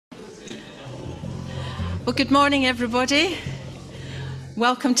Well, good morning, everybody.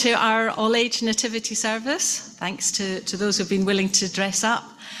 Welcome to our all-age nativity service. Thanks to those who've been willing to dress up.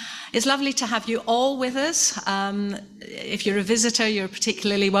 It's lovely to have you all with us. If you're a visitor, you're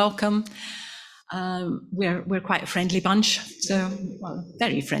particularly welcome. We're quite a friendly bunch,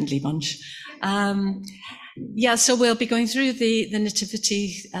 very friendly bunch. So we'll be going through the nativity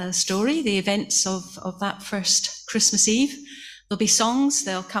story, the events of that first Christmas Eve. There'll be songs,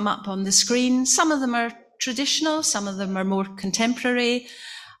 they'll come up on the screen. Some of them are traditional, some of them are more contemporary.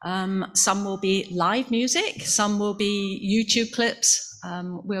 Some will be live music, some will be YouTube clips.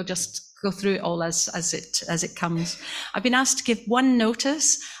 We'll just go through it all as it comes. I've been asked to give one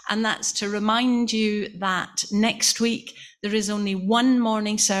notice, and that's to remind you that next week there is only one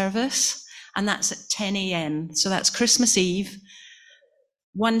morning service, and that's at 10 a.m. So that's Christmas Eve,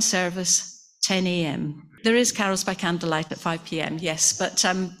 one service, 10 a.m. There is carols by candlelight at 5 p.m, yes, but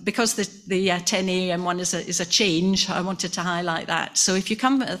because the 10 a.m. one is a change, I wanted to highlight that. So if you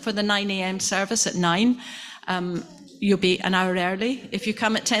come for the 9 a.m. service at 9, you'll be an hour early. If you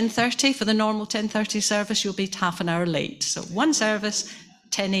come at 10:30 for the normal 10:30 service, you'll be half an hour late. So one service,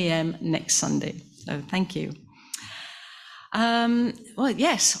 10 a.m. next Sunday. So thank you. Well,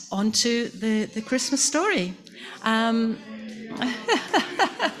 yes, on to the Christmas story.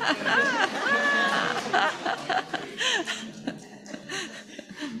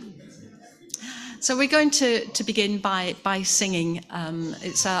 So we're going to begin by singing.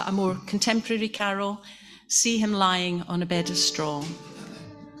 It's a more contemporary carol, See Him Lying on a Bed of Straw.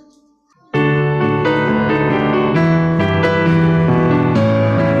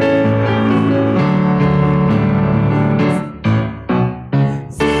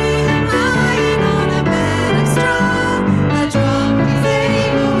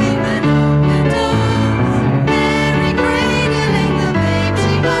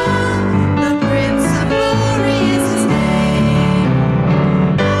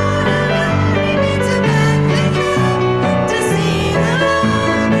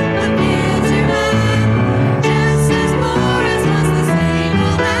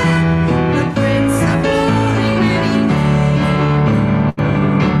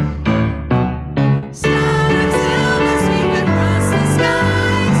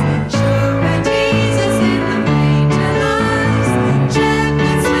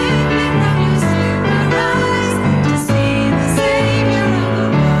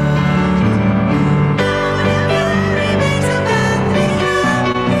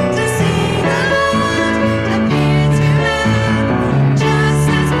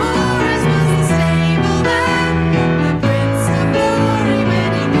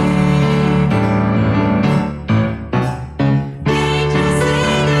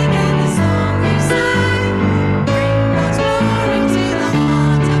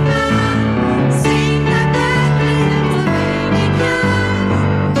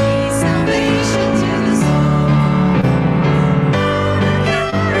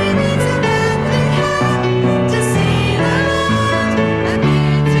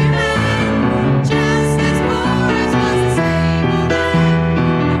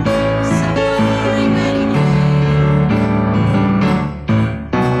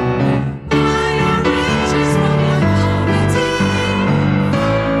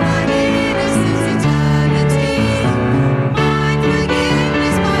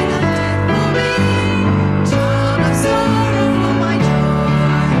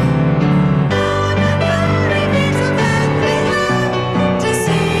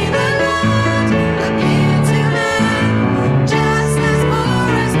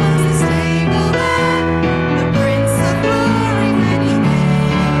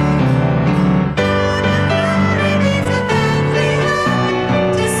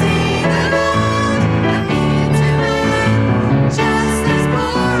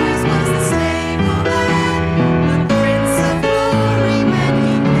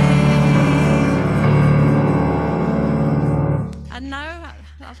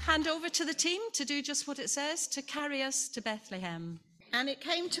 What it says, to carry us to Bethlehem. And it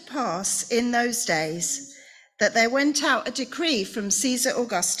came to pass in those days that there went out a decree from Caesar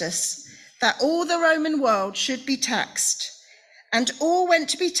Augustus that all the Roman world should be taxed, and all went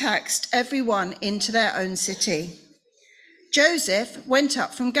to be taxed, every one into their own city. Joseph went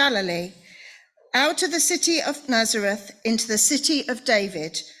up from Galilee, out of the city of Nazareth into the city of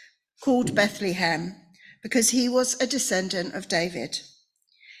David, called Bethlehem, because he was a descendant of David.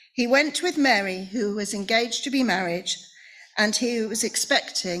 He went with Mary, who was engaged to be married, and he was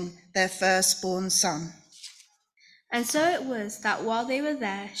expecting their firstborn son. And so it was that while they were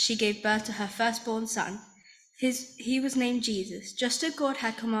there, she gave birth to her firstborn son. He was named Jesus, just as God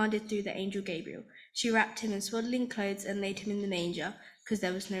had commanded through the angel Gabriel. She wrapped him in swaddling clothes and laid him in the manger, because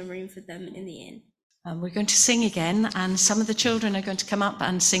there was no room for them in the inn. We're going to sing again, and some of the children are going to come up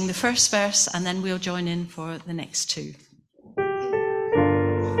and sing the first verse, and then we'll join in for the next two.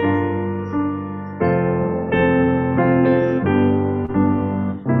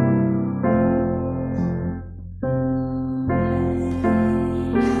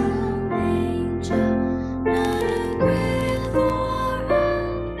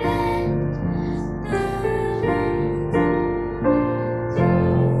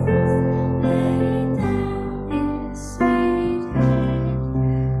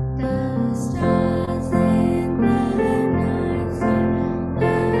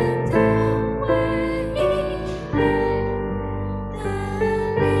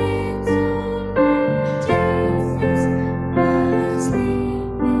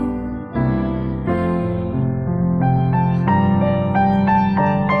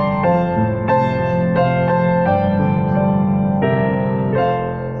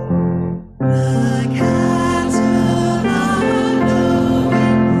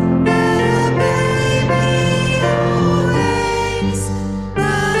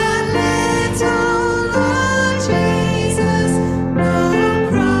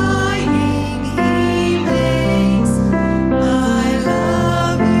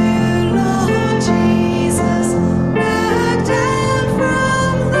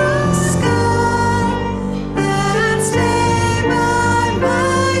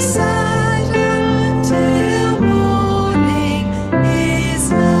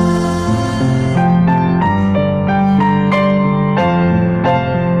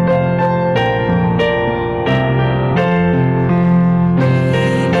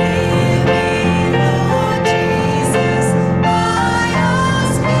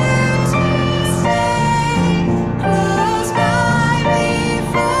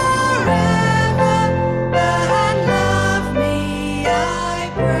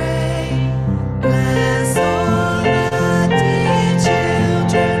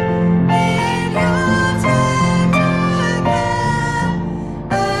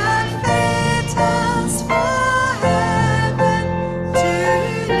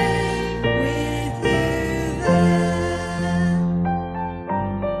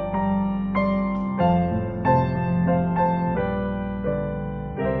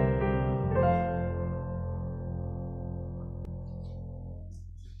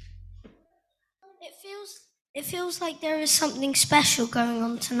 It feels like there is something special going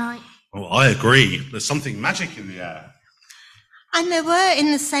on tonight. Oh, I agree. There's something magic in the air. And there were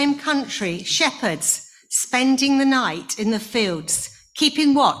in the same country shepherds spending the night in the fields,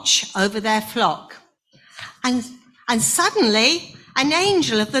 keeping watch over their flock. And suddenly an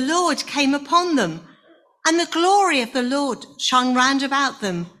angel of the Lord came upon them, and the glory of the Lord shone round about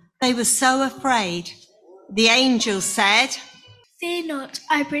them. They were so afraid. The angel said, "Fear not,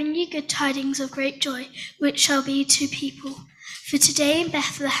 I bring you good tidings of great joy, which shall be to people. For today in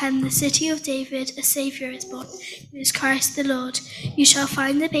Bethlehem, the city of David, a Saviour is born, who is Christ the Lord. You shall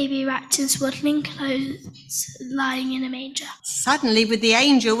find the baby wrapped in swaddling clothes, lying in a manger." Suddenly with the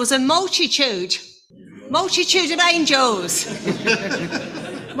angel was a multitude of angels.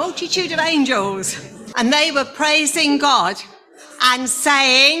 Multitude of angels. And they were praising God and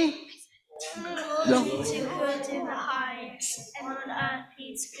saying, "Glory to God in the highest, and on earth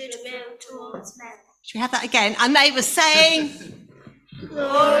peace, goodwill towards men." should we have that again? And they were saying,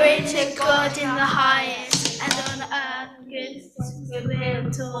 "Glory to God in the highest, and on earth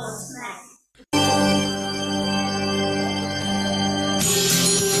goodwill towards men."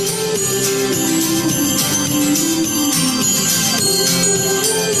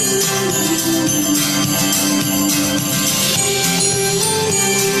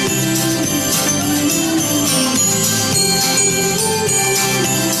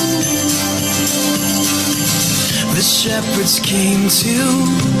 The shepherds came to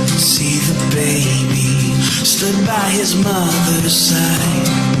see the baby, stood by his mother's side.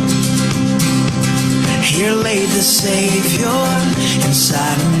 Here lay the Saviour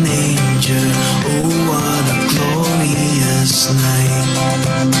inside a manger. Oh, what a glorious night.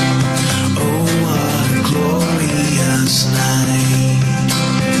 Oh, what a glorious night.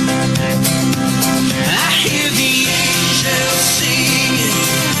 I hear the angels singing,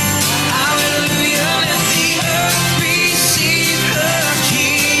 hallelujah, let the earth receive her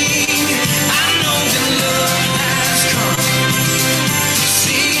King. I know that love has come.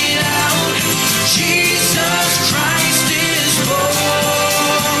 Sing it out, Jesus Christ is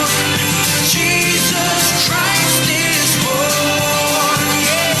born. Jesus Christ is born.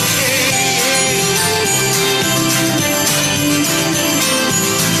 Yeah.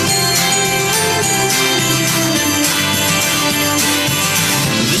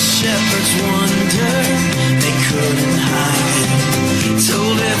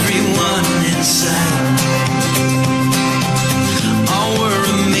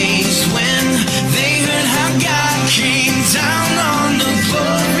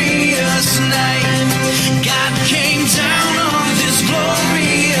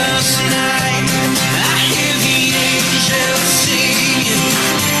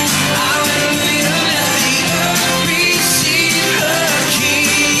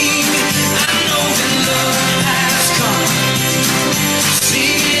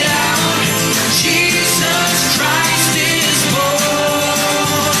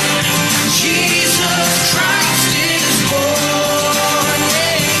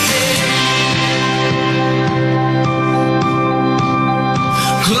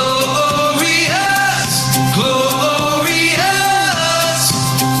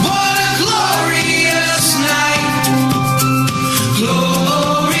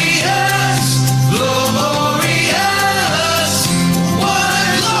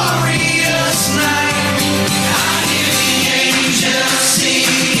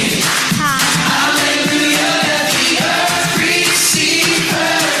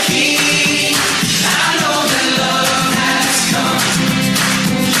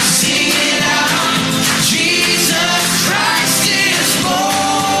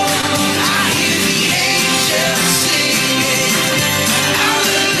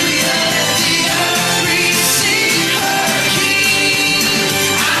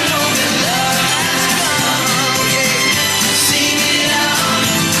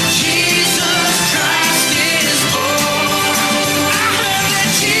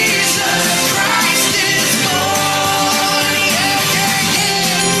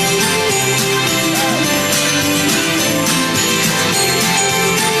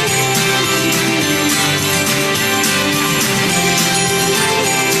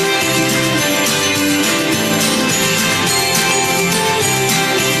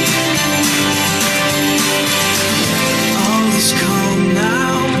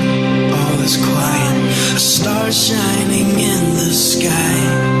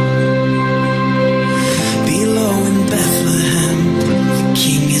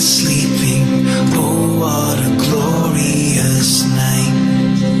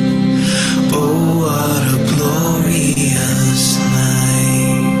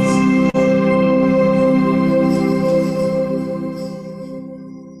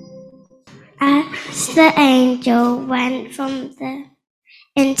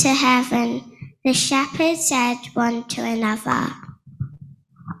 into heaven. The shepherds said one to another,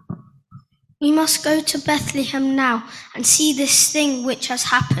 "We must go to Bethlehem now and see this thing which has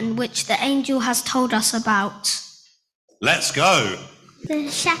happened, which the angel has told us about." Let's go.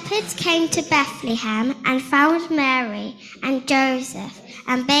 The shepherds came to Bethlehem and found Mary and Joseph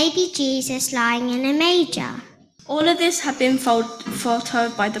and baby Jesus lying in a manger. All of this had been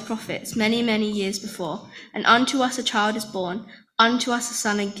foretold by the prophets many, many years before. And unto us a child is born, unto us a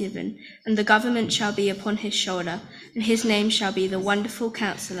son is given, and the government shall be upon his shoulder, and his name shall be the Wonderful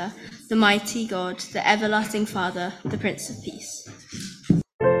Counselor, the Mighty God, the Everlasting Father, the Prince of Peace.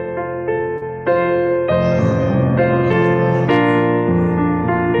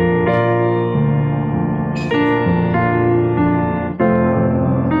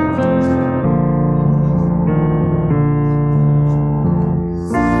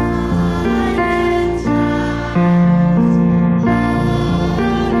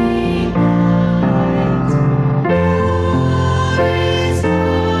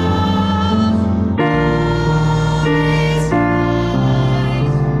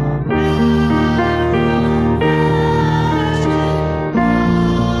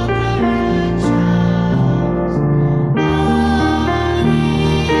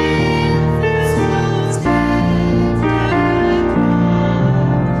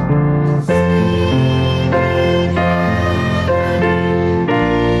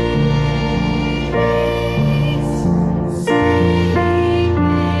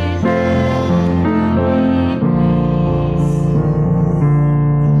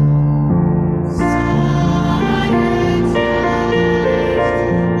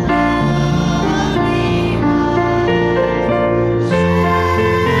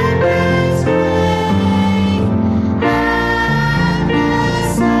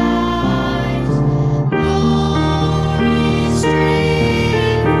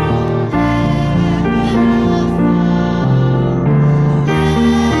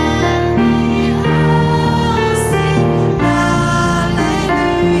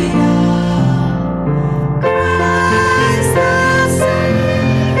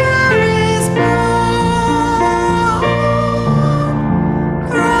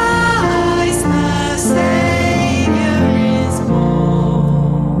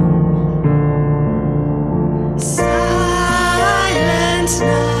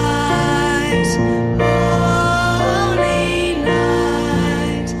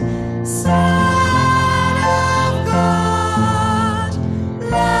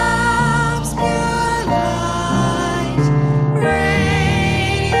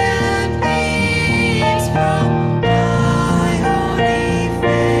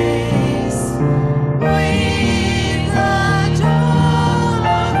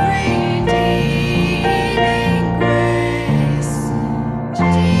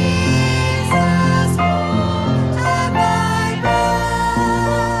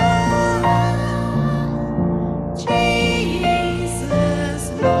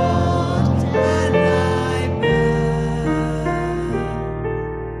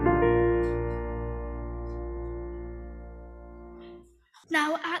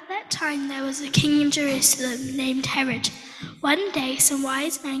 Now at that time there was a king in Jerusalem named Herod. One day some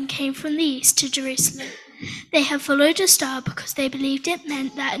wise men came from the east to Jerusalem. They had followed a star because they believed it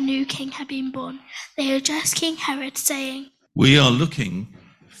meant that a new king had been born. They addressed King Herod, saying, "We are looking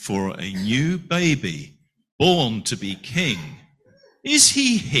for a new baby, born to be king. Is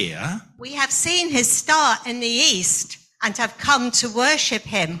he here?" "We have seen his star in the east and have come to worship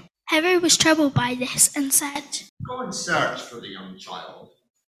him." Herod was troubled by this and said, "Go and search for the young child.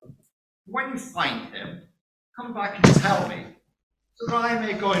 When you find him, come back and tell me, so that I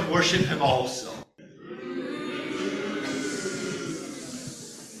may go and worship him also."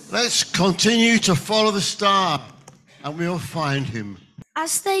 Let's continue to follow the star, and we'll find him.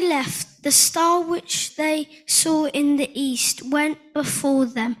 As they left, the star which they saw in the east went before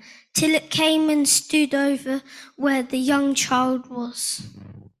them, till it came and stood over where the young child was.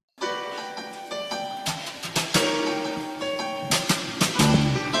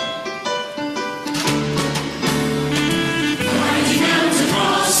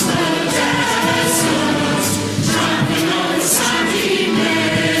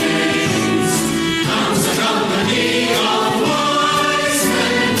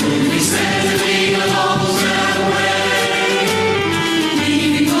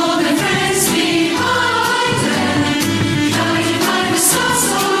 Leaving all their friends behind them, guided by the stars.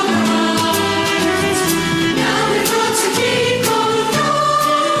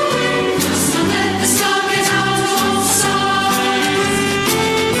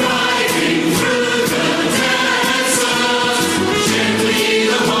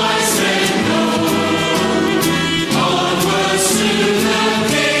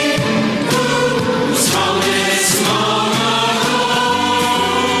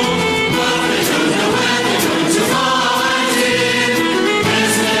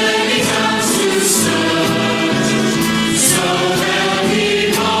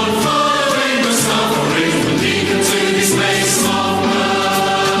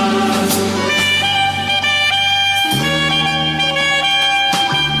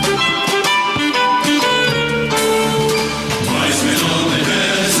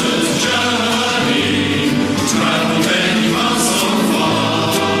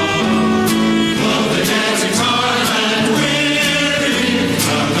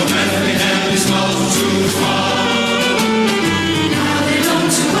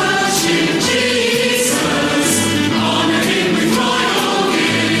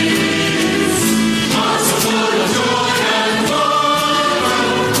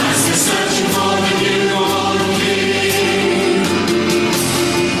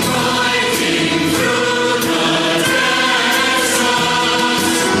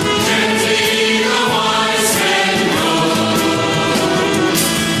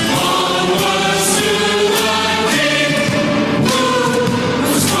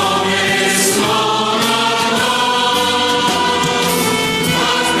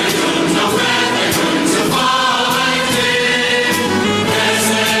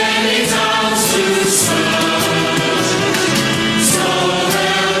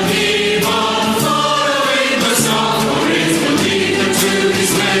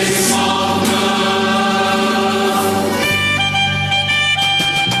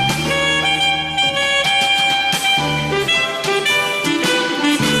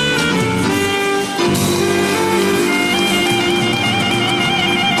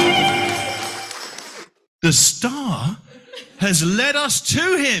 has led us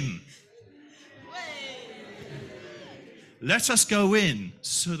to him. Let us go in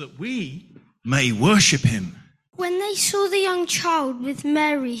so that we may worship him. When they saw the young child with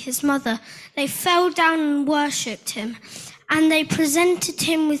Mary, his mother, they fell down and worshipped him. And they presented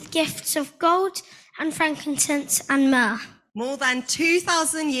him with gifts of gold and frankincense and myrrh. More than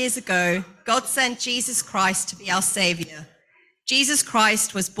 2,000 years ago, God sent Jesus Christ to be our Saviour. Jesus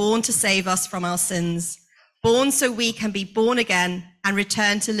Christ was born to save us from our sins, born so we can be born again and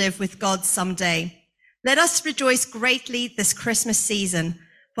return to live with God someday. Let us rejoice greatly this Christmas season,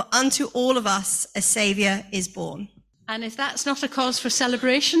 for unto all of us a Saviour is born. And if that's not a cause for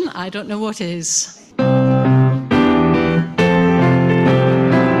celebration, I don't know what is.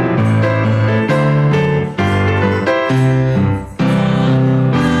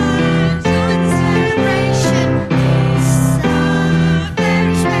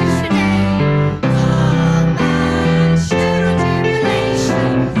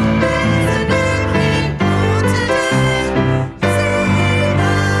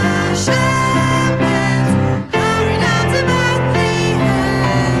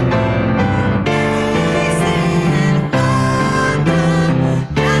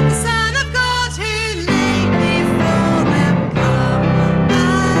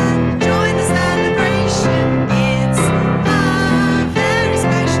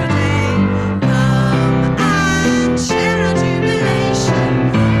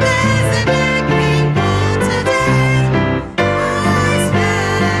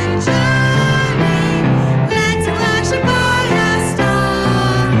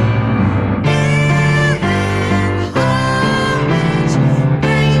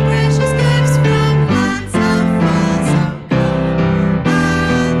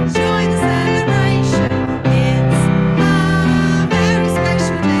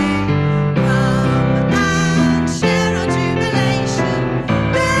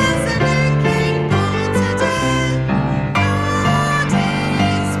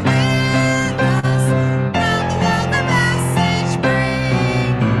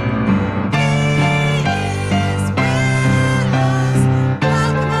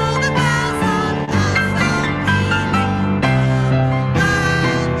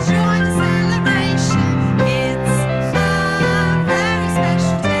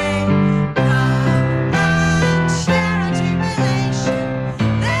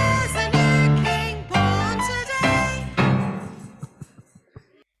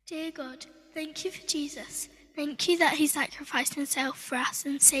 Dear God, thank you for Jesus. Thank you that he sacrificed himself for us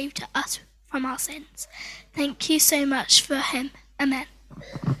and saved us from our sins. Thank you so much for him. Amen.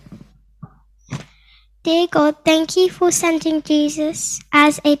 Dear God, thank you for sending Jesus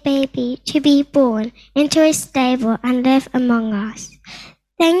as a baby to be born into a stable and live among us.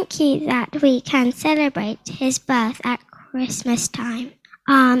 Thank you that we can celebrate his birth at Christmas time.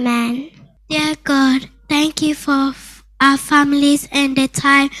 Amen. Dear God, thank you for our families and the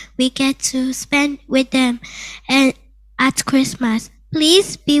time we get to spend with them and at Christmas.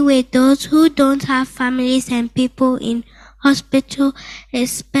 Please be with those who don't have families and people in hospital,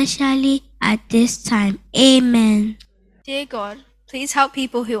 especially at this time. Amen. Dear God, please help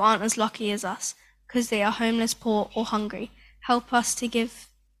people who aren't as lucky as us because they are homeless, poor or hungry. Help us to give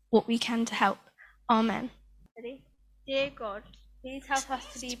what we can to help. Amen. Ready? Dear God, please help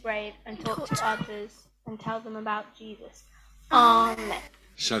us to be brave and talk to others and tell them about Jesus. Amen.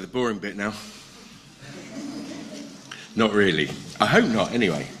 So the boring bit now. Not really. I hope not,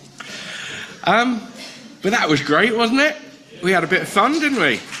 anyway. But that was great, wasn't it? We had a bit of fun, didn't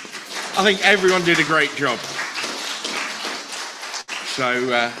we? I think everyone did a great job. So,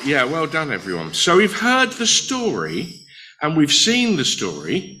 yeah, well done, everyone. So we've heard the story and we've seen the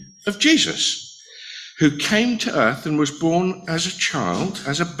story of Jesus, who came to earth and was born as a child,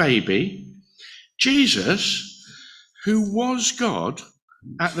 as a baby. Jesus, who was God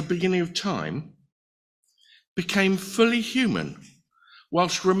at the beginning of time, became fully human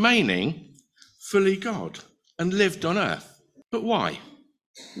whilst remaining fully God and lived on earth. But why?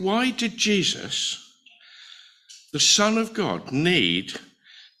 Why did Jesus, the Son of God, need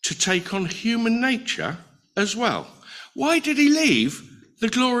to take on human nature as well? Why did he leave the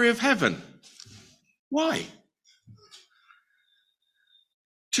glory of heaven? Why?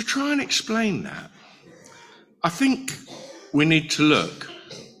 To try and explain that, I think we need to look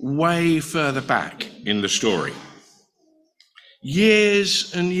way further back in the story.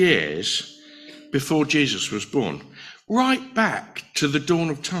 Years and years before Jesus was born, right back to the dawn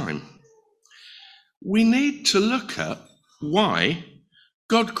of time. We need to look at why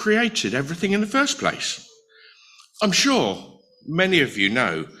God created everything in the first place. I'm sure many of you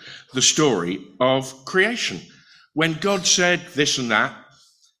know the story of creation. when God said this and that,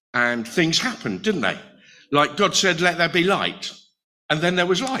 and things happened, didn't they? Like God said, let there be light, and then there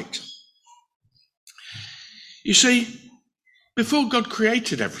was light. You see, before God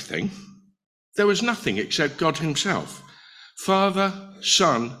created everything, there was nothing except God himself, Father,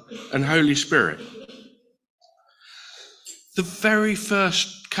 Son, and Holy Spirit. The very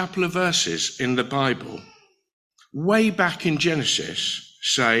first couple of verses in the Bible, way back in Genesis,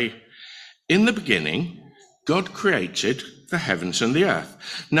 say, in the beginning, God created the heavens and the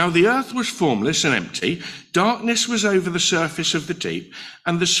earth. Now the earth was formless and empty, darkness was over the surface of the deep,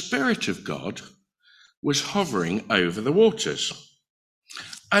 and the Spirit of God was hovering over the waters.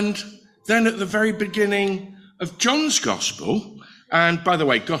 And then at the very beginning of John's Gospel, and by the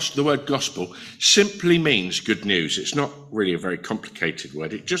way, the word gospel simply means good news. It's not really a very complicated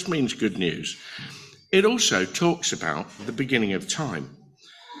word. It just means good news. It also talks about the beginning of time.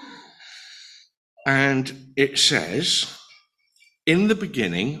 And it says, in the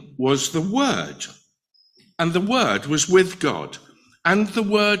beginning was the Word, and the Word was with God, and the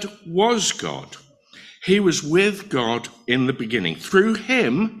Word was God. He was with God in the beginning. Through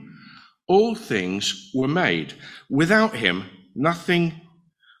him, all things were made. Without him, nothing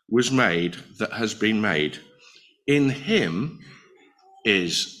was made that has been made. In him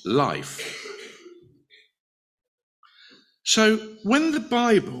is life. So when the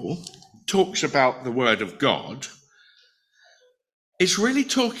Bible talks about the Word of God, it's really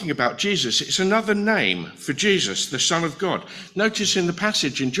talking about Jesus. It's another name for Jesus, the Son of God. Notice in the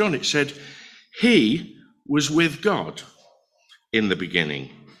passage in John, it said, he was with God in the beginning.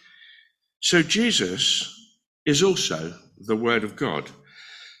 So Jesus is also the Word of God.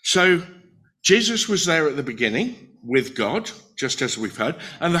 So Jesus was there at the beginning with God, just as we've heard,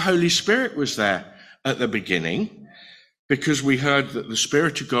 and the Holy Spirit was there at the beginning, because we heard that the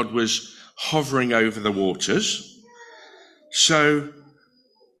Spirit of God was hovering over the waters. So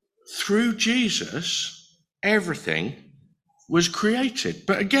through Jesus, everything was created.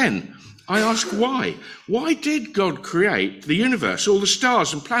 But again, I ask why? Why did God create the universe, all the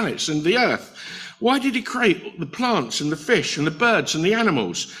stars and planets and the earth? Why did he create the plants and the fish and the birds and the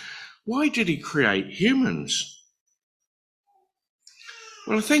animals? Why did he create humans?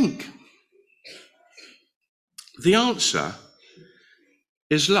 Well, I think the answer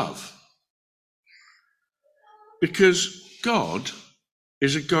is love. Because God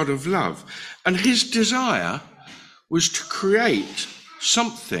is a God of love. And his desire was to create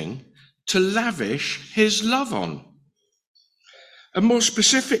something to lavish his love on. And more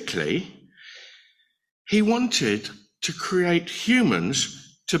specifically, he wanted to create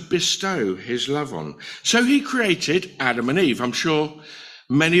humans to bestow his love on. So he created Adam and Eve. I'm sure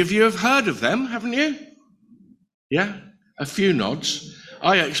many of you have heard of them, haven't you? Yeah, a few nods.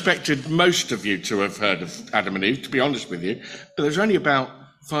 I expected most of you to have heard of Adam and Eve, to be honest with you, but there's only about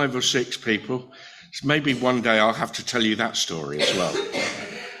 5 or 6 people. So maybe one day I'll have to tell you that story as well.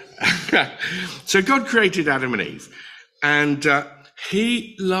 So God created Adam and Eve, and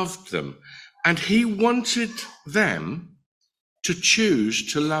he loved them, and he wanted them to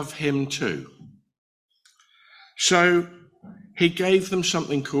choose to love him too. So he gave them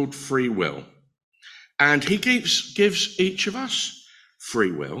something called free will, and he gives each of us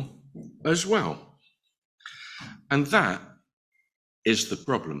free will as well. And that is the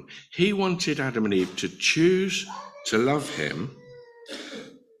problem. He wanted Adam and Eve to choose to love him,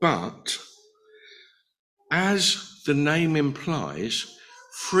 but as the name implies,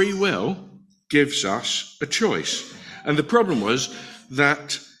 free will gives us a choice. And the problem was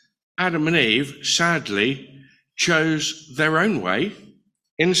that Adam and Eve sadly chose their own way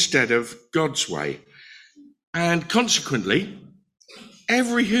instead of God's way. And consequently,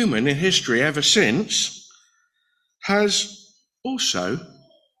 every human in history ever since has also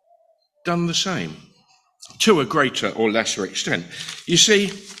done the same, to a greater or lesser extent. You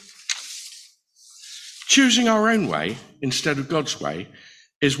see, choosing our own way instead of God's way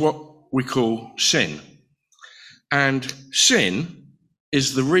is what we call sin. And sin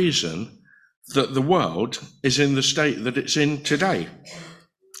is the reason that the world is in the state that it's in today.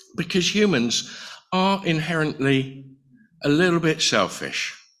 Because humans are inherently a little bit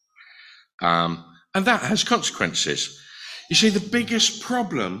selfish. And that has consequences. You see, the biggest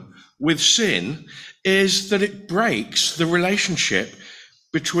problem with sin is that it breaks the relationship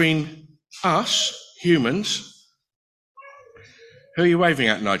between us, humans. Who are you waving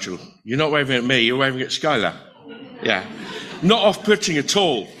at, Nigel? You're not waving at me, you're waving at Skylar. Yeah. Not off-putting at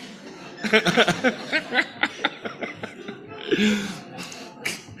all.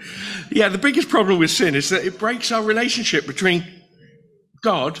 Yeah, the biggest problem with sin is that it breaks our relationship between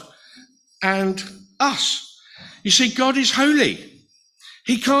God and us. You see, God is holy.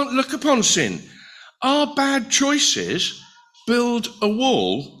 He can't look upon sin. Our bad choices build a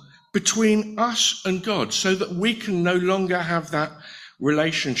wall between us and God so that we can no longer have that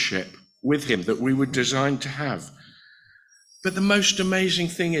relationship with him that we were designed to have. But the most amazing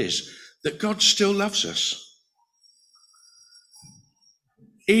thing is that God still loves us.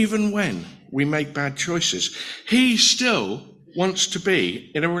 Even when we make bad choices, he still wants to be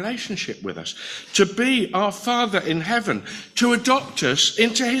in a relationship with us, to be our Father in heaven, to adopt us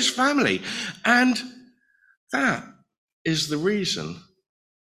into his family. And that is the reason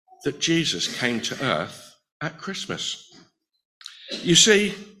that Jesus came to earth at Christmas. You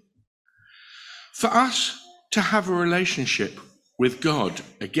see, for us to have a relationship with God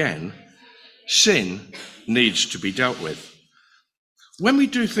again, sin needs to be dealt with. When we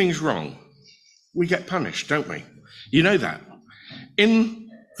do things wrong, we get punished, don't we? You know that. In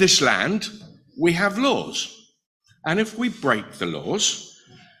this land, we have laws. And if we break the laws,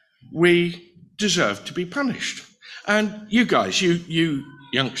 we deserve to be punished. And you guys, you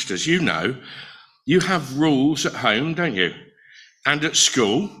youngsters, you know, you have rules at home, don't you? And at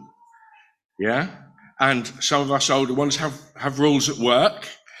school, yeah? And some of us older ones have rules at work.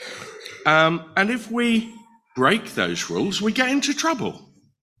 And if we break those rules, we get into trouble,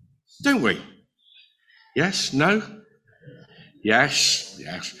 don't we? Yes? No? Yes.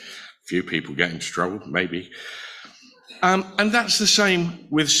 A few people get into trouble, maybe. And that's the same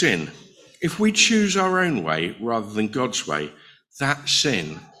with sin. If we choose our own way rather than God's way, that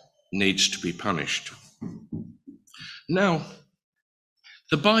sin needs to be punished. Now,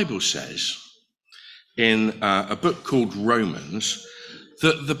 the Bible says in a book called Romans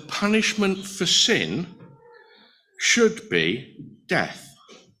that the punishment for sin should be death.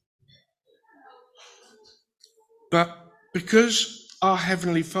 But because our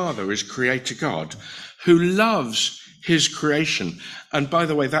Heavenly Father is Creator God, who loves his creation, and by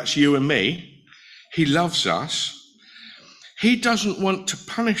the way, that's you and me, he loves us, he doesn't want to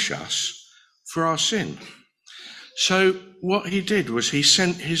punish us for our sin. So what he did was he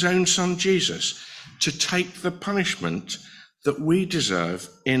sent his own son Jesus to take the punishment that we deserve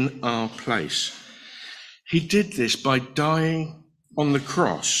in our place. He did this by dying on the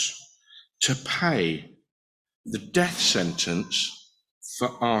cross to pay the death sentence for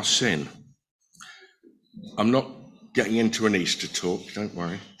our sin. I'm not getting into an Easter talk, don't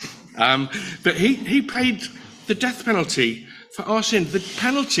worry. But he paid the death penalty for our sin, the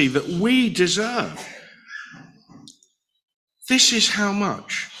penalty that we deserve. This is how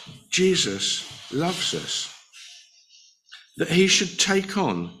much Jesus loves us, that he should take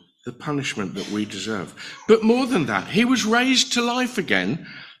on the punishment that we deserve. But more than that, he was raised to life again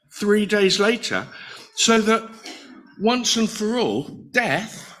 3 days later, so that once and for all,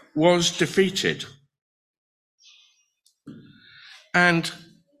 death was defeated. And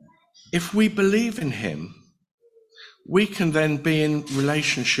if we believe in him, we can then be in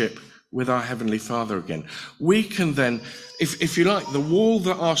relationship with our Heavenly Father again. We can then, if you like, the wall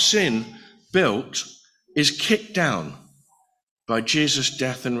that our sin built is kicked down by Jesus'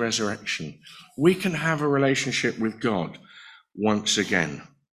 death and resurrection. We can have a relationship with God once again.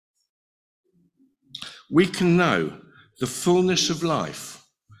 We can know the fullness of life,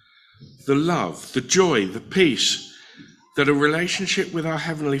 the love, the joy, the peace that a relationship with our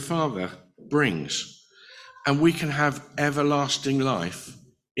Heavenly Father brings. And we can have everlasting life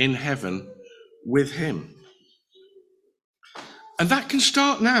in heaven with him. And that can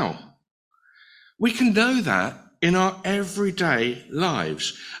start now. We can know that in our everyday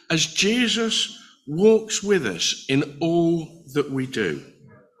lives as Jesus walks with us in all that we do.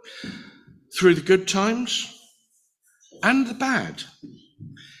 Through the good times and the bad,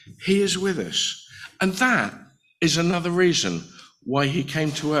 he is with us. And that is another reason why he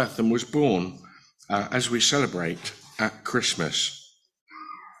came to earth and was born as we celebrate at Christmas.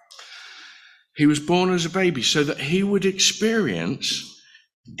 He was born as a baby so that he would experience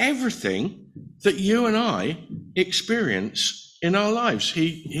everything that you and I experience in our lives.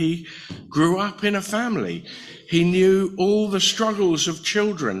 He grew up in a family. He knew all the struggles of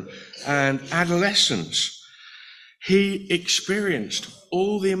children and adolescents. He experienced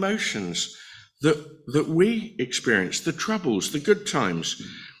all the emotions that we experience, the troubles, the good times.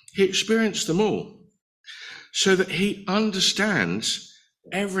 He experienced them all so that he understands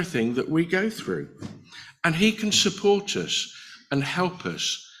everything that we go through, and he can support us and help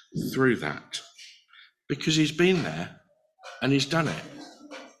us through that because he's been there and he's done it.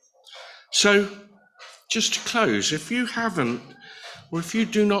 So just to close, if you haven't, or if you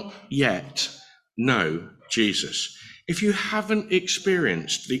do not yet know Jesus, if you haven't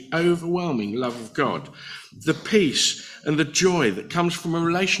experienced the overwhelming love of God, the peace and the joy that comes from a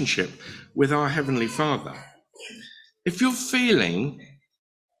relationship with our Heavenly Father, if you're feeling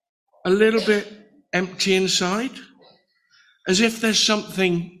a little bit empty inside, as if there's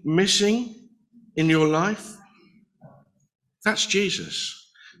something missing in your life, that's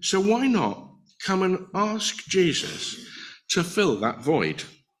Jesus. So why not come and ask Jesus to fill that void,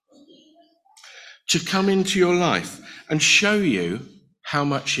 to come into your life and show you how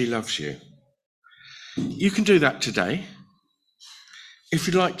much he loves you. You can do that today. If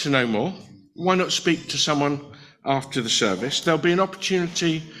you'd like to know more, why not speak to someone after the service? There'll be an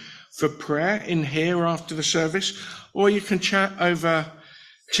opportunity for prayer in here after the service, or you can chat over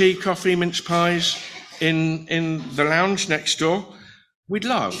tea, coffee, mince pies in the lounge next door. We'd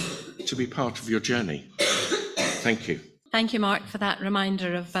love to be part of your journey. Thank you. Thank you, Mark, for that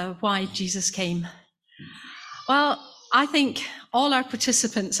reminder of why Jesus came. Well, I think all our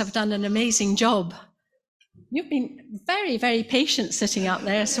participants have done an amazing job. You've been very, very patient sitting up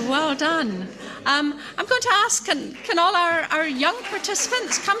there, so well done. I'm going to ask, can all our young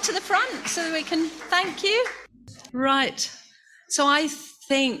participants come to the front so that we can thank you? Right. So I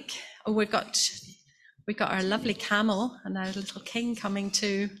think we've got our lovely camel and our little king coming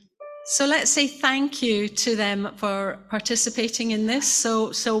too. So let's say thank you to them for participating in this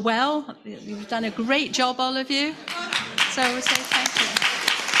so well. You've done a great job, all of you. So we say thank you.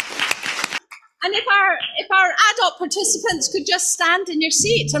 And if our adult participants could just stand in your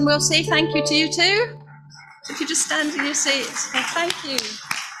seat, and we'll say thank you to you too. If you just stand in your seats. Well, thank you.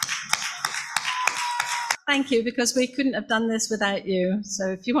 Thank you, because we couldn't have done this without you. So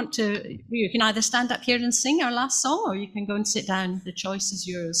if you want to, you can either stand up here and sing our last song, or you can go and sit down. The choice is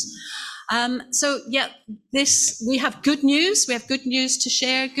yours. We have good news. We have good news to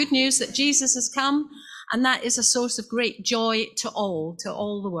share, good news that Jesus has come, and that is a source of great joy to all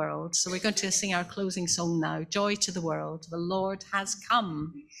the world. So we're going to sing our closing song now, Joy to the World. The Lord has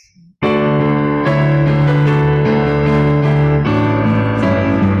come.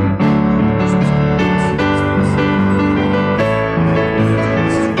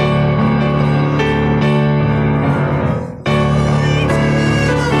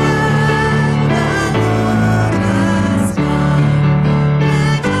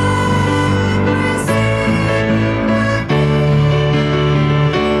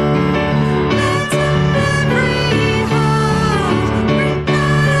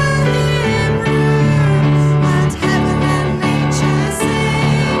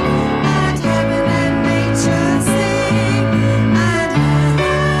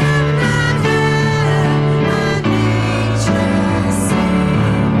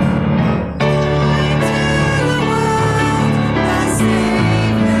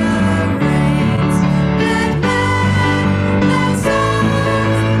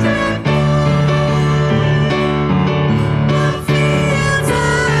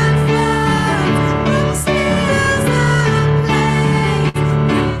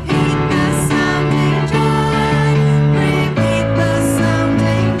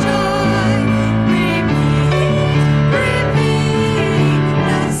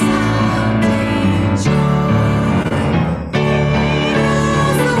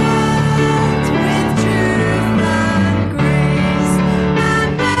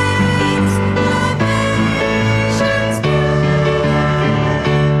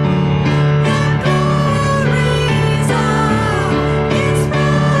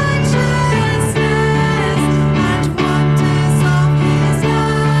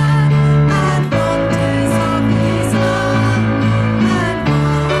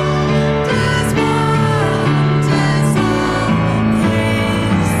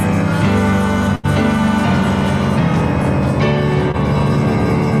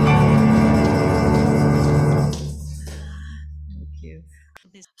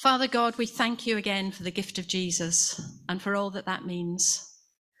 Father God, we thank you again for the gift of Jesus and for all that means.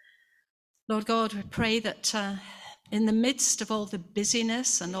 Lord God, we pray that in the midst of all the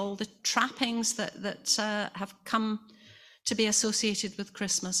busyness and all the trappings that have come to be associated with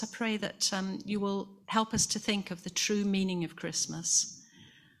Christmas, I pray that you will help us to think of the true meaning of Christmas,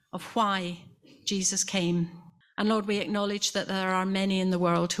 of why Jesus came. And Lord, we acknowledge that there are many in the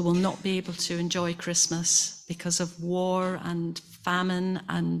world who will not be able to enjoy Christmas because of war and famine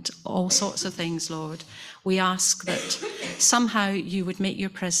and all sorts of things, Lord. We ask that somehow you would make your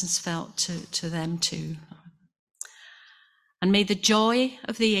presence felt to them too. And may the joy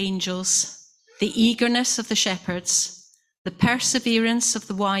of the angels, the eagerness of the shepherds, the perseverance of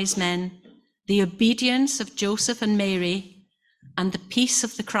the wise men, the obedience of Joseph and Mary, and the peace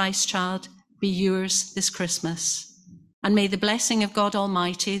of the Christ child be yours this Christmas. And may the blessing of God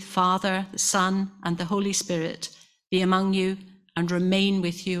Almighty, the Father, the Son, and the Holy Spirit be among you and remain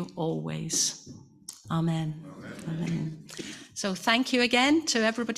with you always. Amen. Amen. So thank you again to everybody.